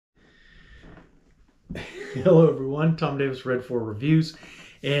Hello everyone, Tom Davis, Red 4 Reviews,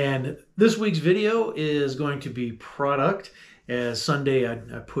 and this week's video is going to be product. As Sunday I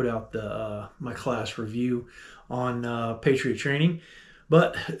put out the my class review on Patriot Training,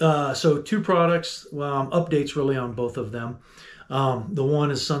 but so two products, updates really on both of them. The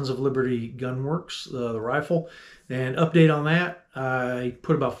one is Sons of Liberty Gunworks, the rifle, and update on that. I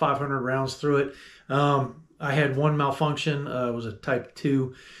put about 500 rounds through it. I had one malfunction. It was a Type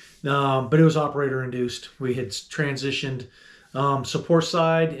 2. But it was operator induced. We had transitioned support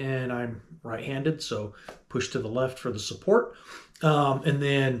side, and I'm right-handed, so push to the left for the support. And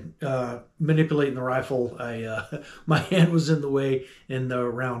then manipulating the rifle, my hand was in the way, and the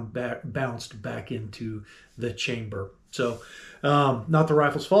round bounced back into the chamber. So not the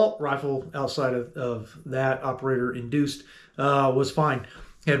rifle's fault. Rifle outside of that, operator induced, was fine.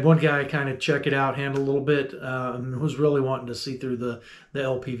 Had one guy kind of check it out, handle a little bit, and was really wanting to see through the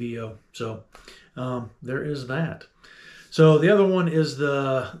LPVO. So there is that. So the other one is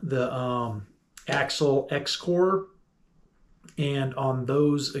the Axil XCOR, and on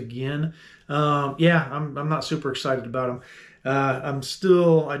those again, yeah, I'm not super excited about them. I'm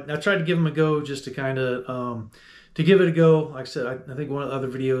still, I tried to give them a go just to kind of to give it a go. Like I said, I think one of the other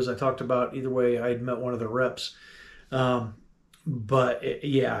videos I talked about, either way, I had met one of the reps. But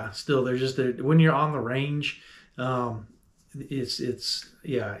yeah, still, they're just when you're on the range, it's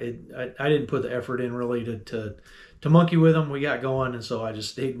yeah. I didn't put the effort in really to monkey with them. We got going, and so I just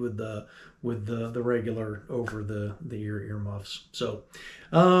stayed with the regular over the earmuffs. So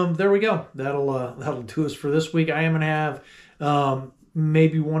there we go. That'll do us for this week. I am gonna have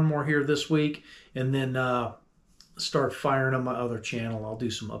maybe one more here this week, and then start firing on my other channel. I'll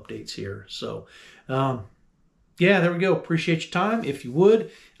do some updates here. So. Yeah, there we go. Appreciate your time. If you would,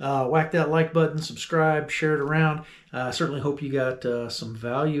 whack that like button, subscribe, share it around. Certainly hope you got some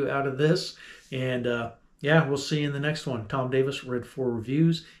value out of this. And yeah, we'll see you in the next one. Tom Davis, Red 4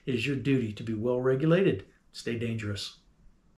 Reviews. It is your duty to be well regulated. Stay dangerous.